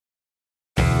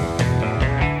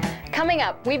Coming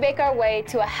up, we bake our way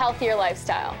to a healthier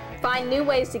lifestyle. Find new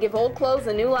ways to give old clothes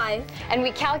a new life. And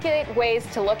we calculate ways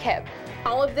to look hip.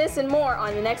 All of this and more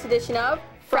on the next edition of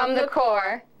From the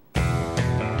Core.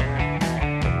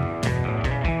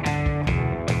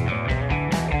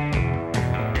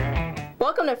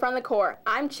 Welcome to From the Core.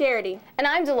 I'm Charity. And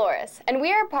I'm Dolores, and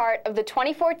we are part of the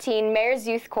 2014 Mayor's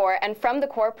Youth Corps and From the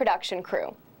Core production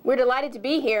crew. We're delighted to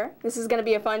be here. This is going to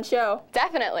be a fun show.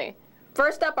 Definitely.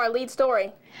 First up, our lead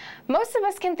story. Most of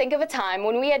us can think of a time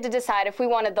when we had to decide if we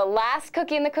wanted the last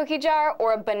cookie in the cookie jar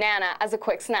or a banana as a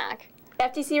quick snack.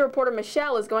 FTC reporter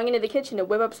Michelle is going into the kitchen to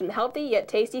whip up some healthy yet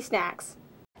tasty snacks.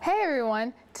 Hey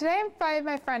everyone! Today I invited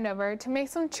my friend over to make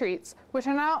some treats, which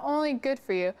are not only good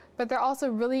for you, but they're also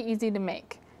really easy to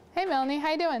make. Hey Melanie,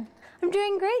 how you doing? I'm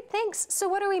doing great, thanks. So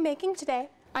what are we making today?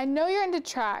 I know you're into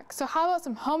track, so how about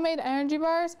some homemade energy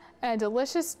bars and a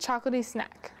delicious chocolatey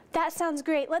snack? That sounds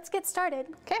great. Let's get started.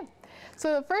 Okay.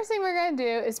 So the first thing we're going to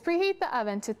do is preheat the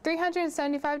oven to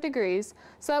 375 degrees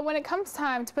so that when it comes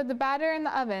time to put the batter in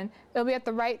the oven, it'll be at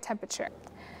the right temperature.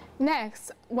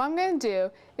 Next, what I'm going to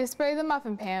do is spray the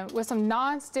muffin pan with some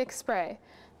non-stick spray.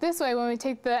 This way, when we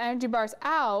take the energy bars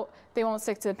out, they won't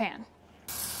stick to the pan.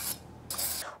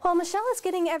 While Michelle is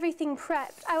getting everything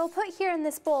prepped, I will put here in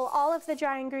this bowl all of the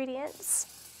dry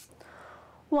ingredients.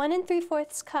 1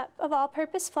 3/4 cup of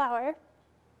all-purpose flour,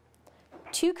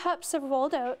 2 cups of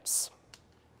rolled oats,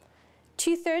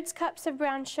 2/3 cups of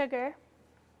brown sugar,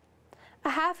 a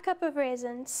 1/2 cup of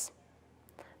raisins,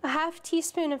 a 1/2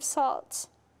 teaspoon of salt,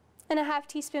 and a 1/2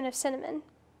 teaspoon of cinnamon.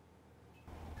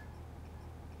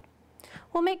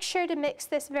 We'll make sure to mix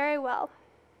this very well.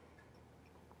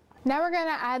 Now we're going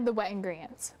to add the wet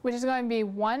ingredients, which is going to be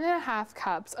 1 1/2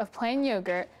 cups of plain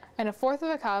yogurt and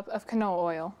 1/4 cup of canola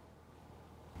oil.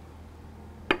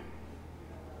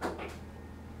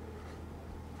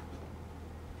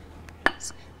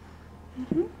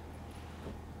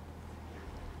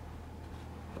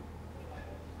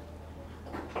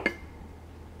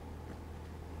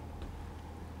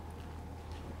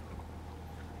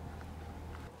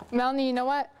 Melanie, you know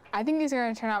what? I think these are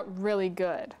going to turn out really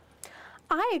good.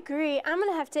 I agree. I'm going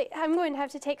to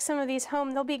have to take some of these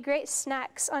home. They'll be great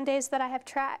snacks on days that I have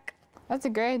track. That's a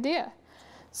great idea.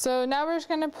 So now we're just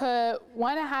going to put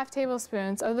 1 1/2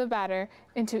 tablespoons of the batter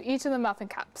into each of the muffin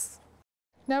cups.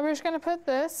 Now we're just going to put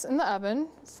this in the oven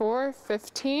for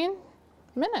 15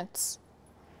 minutes.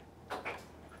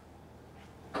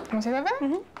 Want to take that back?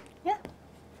 Mm-hmm. Yeah.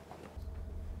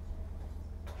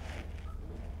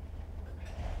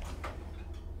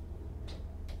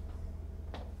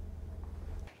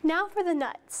 Now for the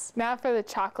nuts. Now for the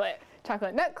chocolate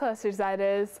nut clusters, that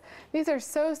is. These are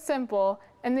so simple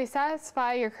and they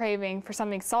satisfy your craving for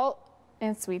something salt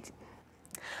and sweet.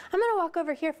 I'm going to walk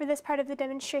over here for this part of the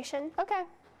demonstration. Okay.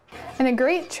 And a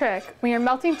great trick when you're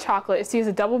melting chocolate is to use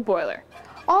a double boiler.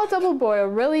 All a double boil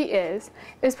really is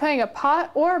putting a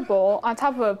pot or a bowl on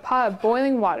top of a pot of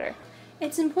boiling water.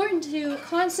 It's important to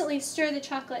constantly stir the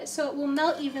chocolate so it will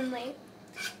melt evenly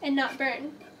and not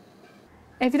burn.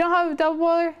 And if you don't have a double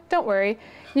boiler, don't worry.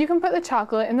 You can put the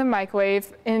chocolate in the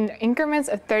microwave in increments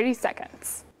of 30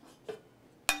 seconds.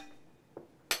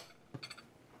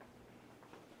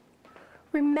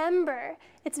 Remember,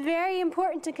 it's very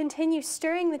important to continue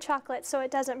stirring the chocolate so it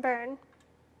doesn't burn.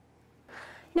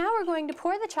 Now we're going to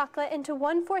pour the chocolate into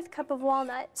 1/4 cup of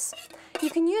walnuts. You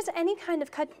can use any kind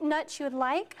of nuts you would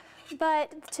like,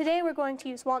 but today we're going to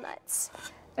use walnuts.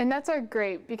 And nuts are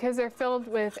great because they're filled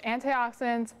with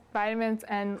antioxidants, vitamins,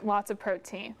 and lots of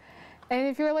protein. And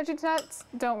if you're allergic to nuts,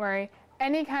 don't worry.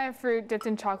 Any kind of fruit dipped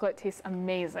in chocolate tastes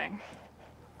amazing.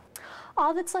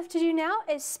 All that's left to do now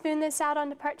is spoon this out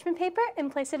onto parchment paper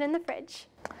and place it in the fridge.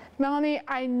 Melanie,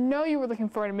 I know you were looking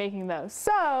forward to making those,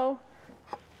 so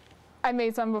I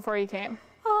made some before you came.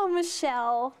 Oh,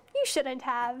 Michelle, you shouldn't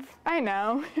have. I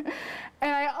know.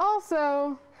 And I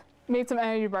also made some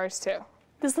energy bars too.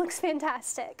 This looks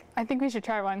fantastic. I think we should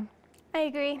try one. I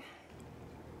agree.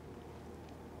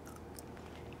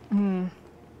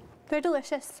 They're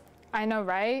delicious. I know,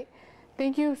 right?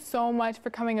 Thank you so much for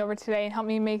coming over today and helping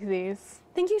me make these.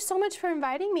 Thank you so much for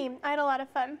inviting me. I had a lot of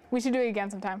fun. We should do it again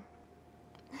sometime.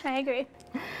 I agree.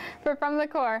 For From the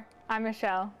Core, I'm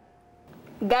Michelle.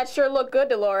 That sure looked good,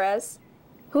 Dolores.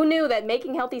 Who knew that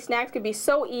making healthy snacks could be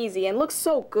so easy and look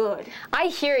so good? I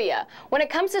hear ya. When it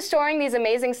comes to storing these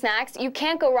amazing snacks, you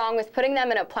can't go wrong with putting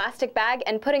them in a plastic bag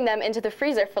and putting them into the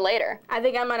freezer for later. I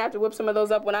think I might have to whip some of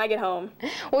those up when I get home.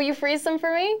 Will you freeze some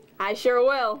for me? I sure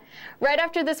will. Right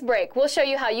after this break, we'll show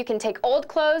you how you can take old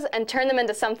clothes and turn them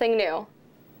into something new.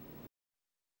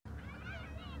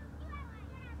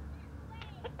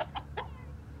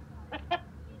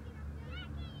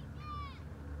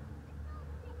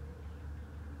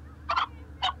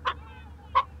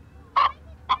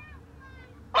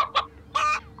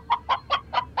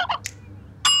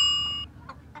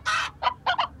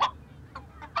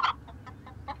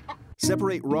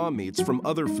 Separate raw meats from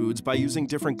other foods by using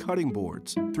different cutting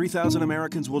boards. 3,000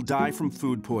 Americans will die from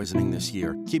food poisoning this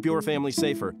year. Keep your family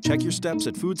safer. Check your steps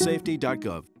at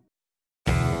foodsafety.gov.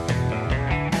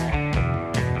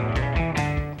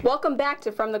 Welcome back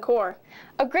to From the Core.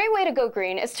 A great way to go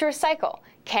green is to recycle.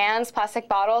 Cans, plastic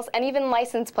bottles, and even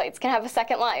license plates can have a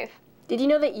second life. Did you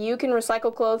know that you can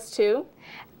recycle clothes too?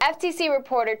 FTC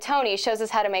reporter Toni shows us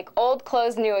how to make old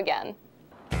clothes new again.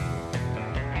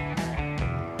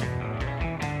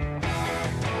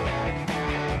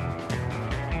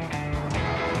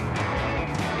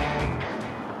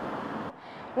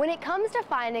 When it comes to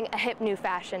finding a hip new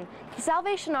fashion, the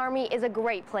Salvation Army is a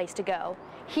great place to go.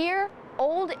 Here,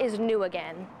 old is new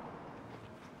again.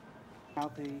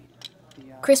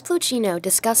 Chris Pluchino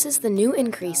discusses the new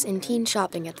increase in teen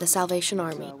shopping at the Salvation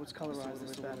Army.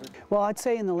 Well, I'd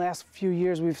say in the last few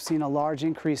years we've seen a large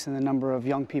increase in the number of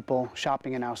young people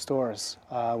shopping in our stores.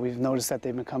 We've noticed that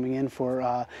they've been coming in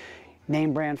for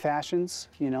name brand fashions,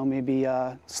 maybe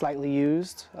slightly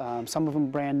used. Some of them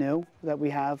brand new that we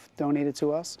have donated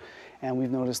to us. And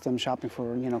we've noticed them shopping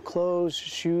for, clothes,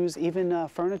 shoes, even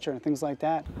furniture and things like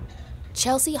that.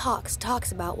 Chelsea Hawks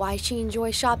talks about why she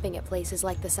enjoys shopping at places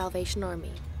like the Salvation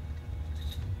Army.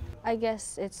 I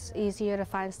guess it's easier to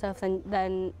find stuff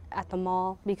than at the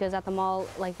mall, because at the mall,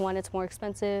 like, one, it's more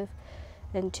expensive,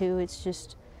 and two, it's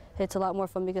a lot more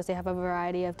fun because they have a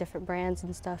variety of different brands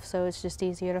and stuff, so it's just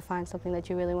easier to find something that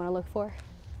you really want to look for.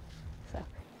 So.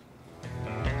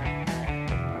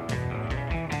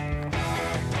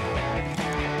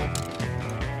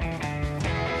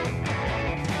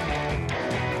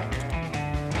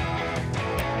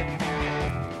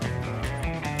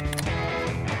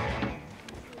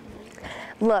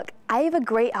 Look, I have a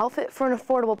great outfit for an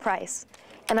affordable price,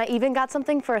 and I even got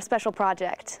something for a special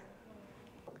project.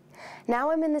 Now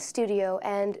I'm in the studio,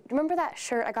 and remember that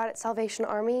shirt I got at Salvation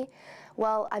Army?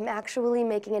 Well, I'm actually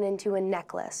making it into a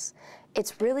necklace.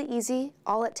 It's really easy.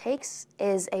 All it takes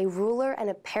is a ruler and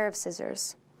a pair of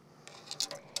scissors.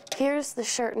 Here's the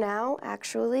shirt now,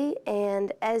 actually,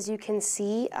 and as you can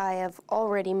see, I have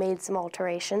already made some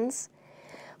alterations.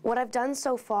 What I've done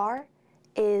so far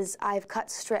is I've cut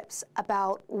strips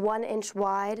about 1 inch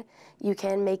wide. You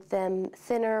can make them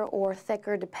thinner or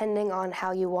thicker depending on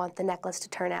how you want the necklace to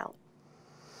turn out.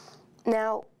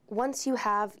 Now, once you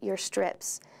have your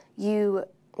strips, you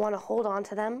want to hold on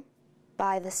to them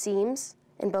by the seams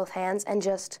in both hands and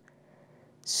just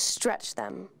stretch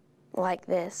them like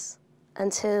this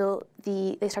until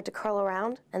they start to curl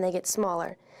around and they get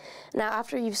smaller. Now,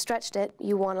 after you've stretched it,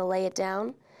 you want to lay it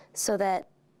down so that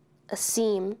a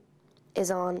seam is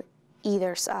on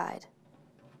either side.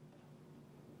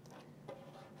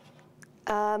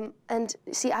 And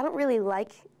see, I don't really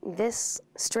like this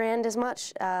strand as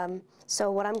much, so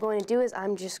what I'm going to do is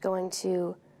I'm just going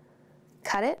to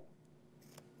cut it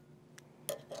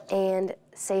and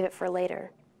save it for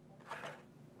later.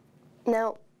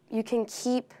 Now, you can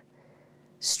keep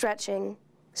stretching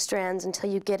strands until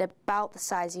you get about the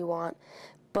size you want,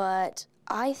 but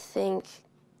I think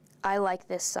I like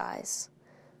this size.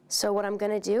 So what I'm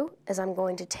going to do is I'm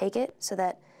going to take it so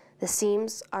that the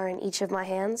seams are in each of my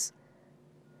hands,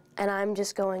 and I'm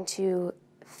just going to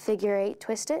figure 8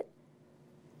 twist it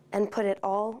and put it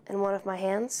all in one of my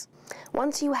hands.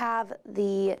 Once you have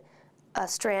the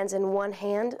strands in one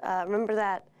hand, remember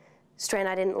that strand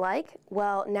I didn't like?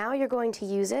 Well, now you're going to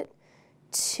use it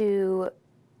to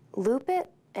loop it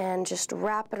and just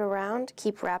wrap it around.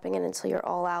 Keep wrapping it until you're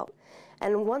all out.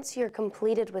 And once you're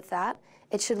completed with that,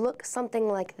 it should look something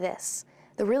like this.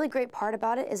 The really great part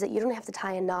about it is that you don't have to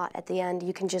tie a knot at the end.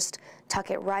 You can just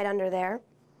tuck it right under there.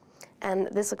 And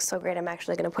this looks so great, I'm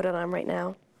actually going to put it on right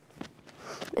now.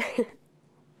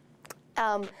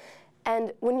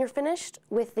 And when you're finished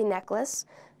with the necklace,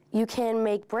 you can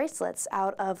make bracelets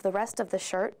out of the rest of the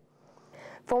shirt.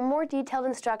 For more detailed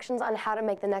instructions on how to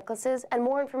make the necklaces and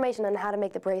more information on how to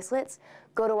make the bracelets,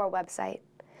 go to our website.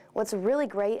 What's really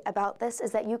great about this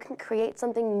is that you can create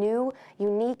something new,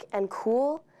 unique, and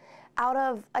cool out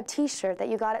of a t-shirt that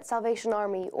you got at Salvation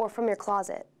Army or from your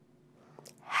closet.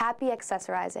 Happy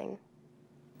accessorizing.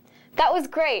 That was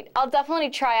great. I'll definitely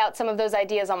try out some of those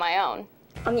ideas on my own.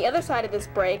 On the other side of this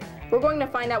break, we're going to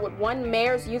find out what one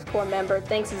Mayor's Youth Corps member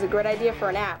thinks is a good idea for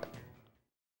an app.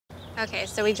 Okay,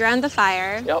 so we drowned the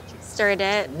fire, stirred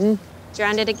it,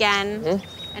 drowned it again,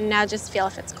 and now just feel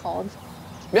if it's cold.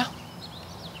 Yeah.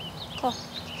 Cool.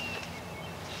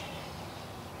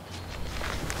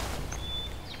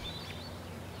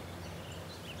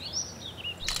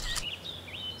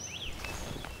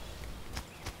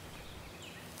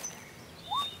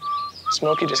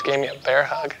 Smokey just gave me a bear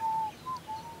hug.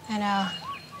 I know.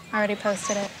 I already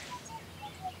posted it.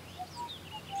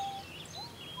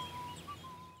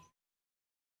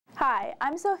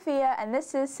 I'm Sophia, and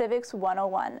this is Civics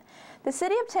 101. The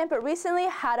city of Tampa recently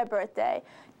had a birthday.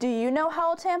 Do you know how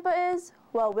old Tampa is?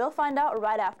 Well, we'll find out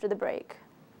right after the break.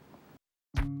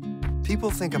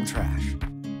 People think I'm trash,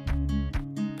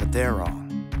 but they're wrong.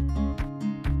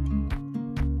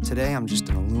 Today, I'm just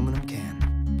an aluminum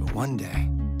can, but one day,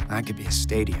 I could be a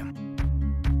stadium.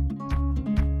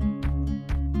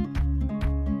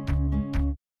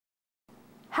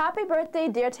 Happy birthday,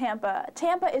 dear Tampa.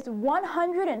 Tampa is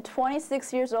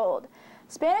 126 years old.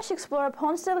 Spanish explorer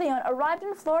Ponce de Leon arrived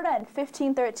in Florida in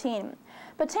 1513.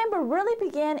 But Tampa really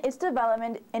began its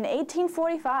development in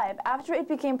 1845 after it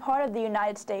became part of the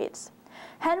United States.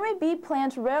 Henry B.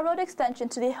 planned railroad extension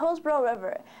to the Hillsborough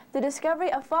River, the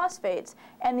discovery of phosphates,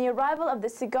 and the arrival of the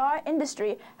cigar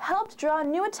industry helped draw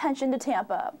new attention to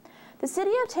Tampa. The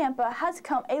city of Tampa has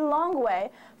come a long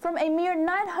way from a mere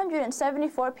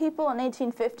 974 people in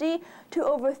 1850 to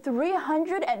over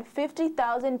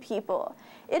 350,000 people.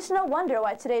 It's no wonder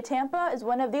why today Tampa is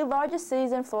one of the largest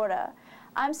cities in Florida.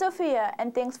 I'm Sophia,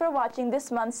 and thanks for watching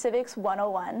this month's Civics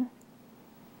 101.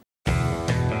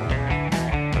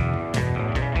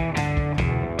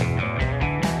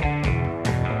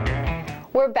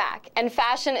 We're back, and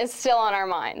fashion is still on our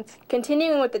minds.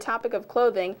 Continuing with the topic of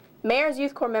clothing, Mayor's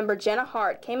Youth Corps member Jenna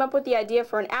Hart came up with the idea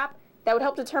for an app that would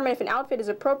help determine if an outfit is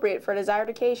appropriate for a desired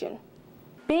occasion.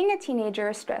 Being a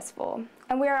teenager is stressful,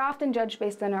 and we are often judged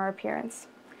based on our appearance.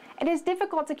 It is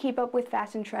difficult to keep up with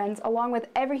fashion trends along with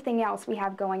everything else we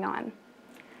have going on.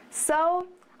 So,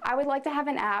 I would like to have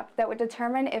an app that would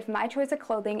determine if my choice of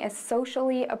clothing is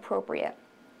socially appropriate.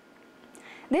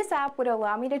 This app would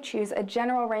allow me to choose a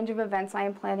general range of events I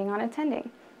am planning on attending.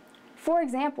 For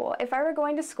example, if I were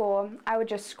going to school, I would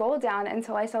just scroll down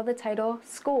until I saw the title,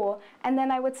 School, and then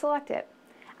I would select it.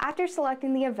 After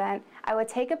selecting the event, I would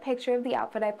take a picture of the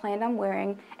outfit I planned on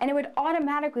wearing, and it would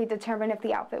automatically determine if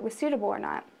the outfit was suitable or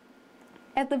not.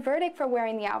 If the verdict for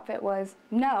wearing the outfit was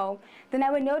no, then I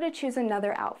would know to choose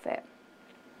another outfit.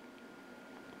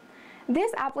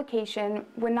 This application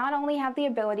would not only have the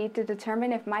ability to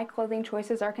determine if my clothing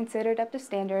choices are considered up to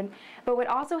standard, but would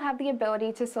also have the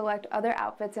ability to select other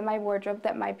outfits in my wardrobe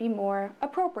that might be more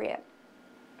appropriate.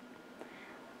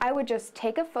 I would just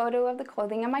take a photo of the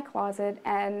clothing in my closet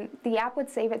and the app would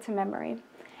save it to memory.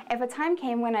 If a time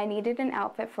came when I needed an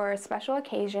outfit for a special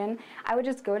occasion, I would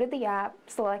just go to the app,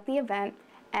 select the event,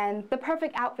 and the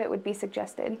perfect outfit would be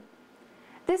suggested.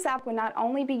 This app would not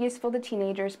only be useful to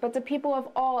teenagers, but to people of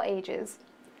all ages.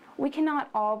 We cannot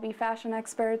all be fashion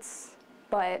experts,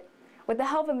 but with the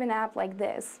help of an app like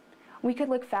this, we could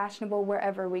look fashionable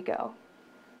wherever we go.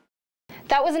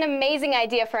 That was an amazing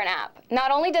idea for an app. Not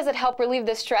only does it help relieve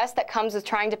the stress that comes with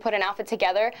trying to put an outfit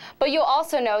together, but you'll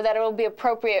also know that it will be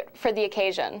appropriate for the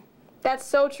occasion. That's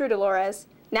so true, Dolores.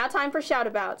 Now time for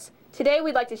shout-abouts. Today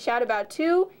we'd like to shout about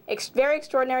two very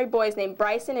extraordinary boys named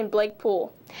Bryson and Blake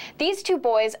Poole. These two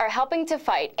boys are helping to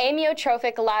fight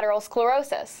amyotrophic lateral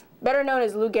sclerosis, better known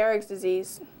as Lou Gehrig's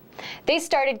disease. They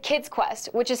started Kids Quest,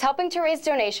 which is helping to raise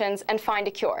donations and find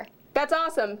a cure. That's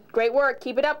awesome. Great work.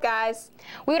 Keep it up, guys.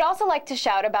 We would also like to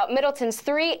shout about Middleton's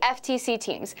 3 FTC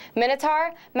teams.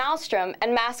 Minotaur, Maelstrom,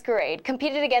 and Masquerade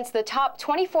competed against the top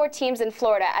 24 teams in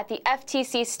Florida at the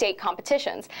FTC state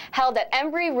competitions, held at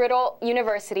Embry-Riddle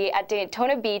University at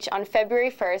Daytona Beach on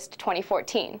February 1st,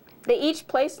 2014. They each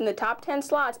placed in the top 10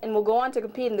 slots and will go on to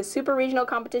compete in the Super Regional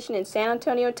competition in San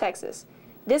Antonio, Texas.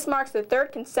 This marks the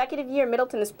 3rd consecutive year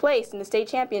Middleton has placed in the state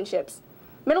championships.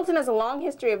 Middleton has a long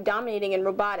history of dominating in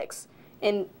robotics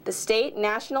in the state,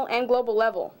 national, and global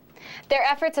level. Their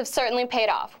efforts have certainly paid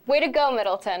off. Way to go,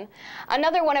 Middleton.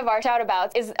 Another one of our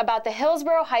shout-outs is about the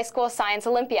Hillsborough High School Science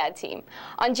Olympiad team.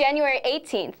 On January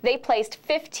 18th, they placed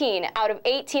 15 out of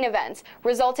 18 events,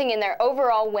 resulting in their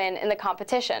overall win in the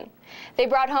competition. They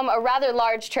brought home a rather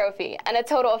large trophy and a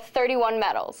total of 31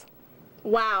 medals.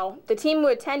 Wow. The team who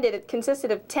attended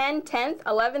consisted of 10th, 10th,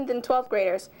 11th, and 12th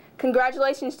graders.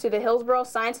 Congratulations to the Hillsborough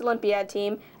Science Olympiad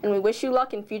team, and we wish you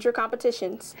luck in future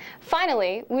competitions.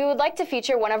 Finally, we would like to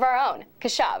feature one of our own,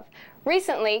 Keshav.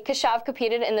 Recently, Keshav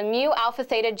competed in the Mu Alpha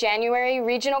Theta January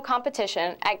regional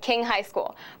competition at King High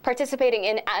School, participating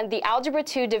in the Algebra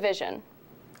 2 division.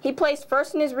 He placed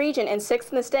 1st in his region and 6th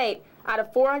in the state out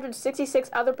of 466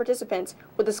 other participants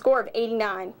with a score of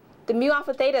 89. The Mu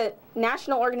Alpha Theta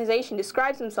National Organization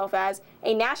describes himself as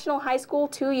a national high school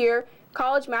 2-year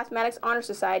college mathematics honor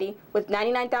society with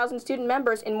 99,000 student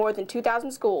members in more than 2,000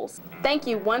 schools. Thank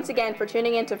you once again for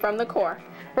tuning in to From the Core.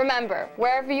 Remember,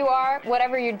 wherever you are,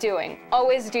 whatever you're doing,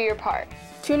 always do your part.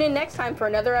 Tune in next time for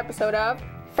another episode of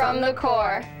From the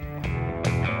Core.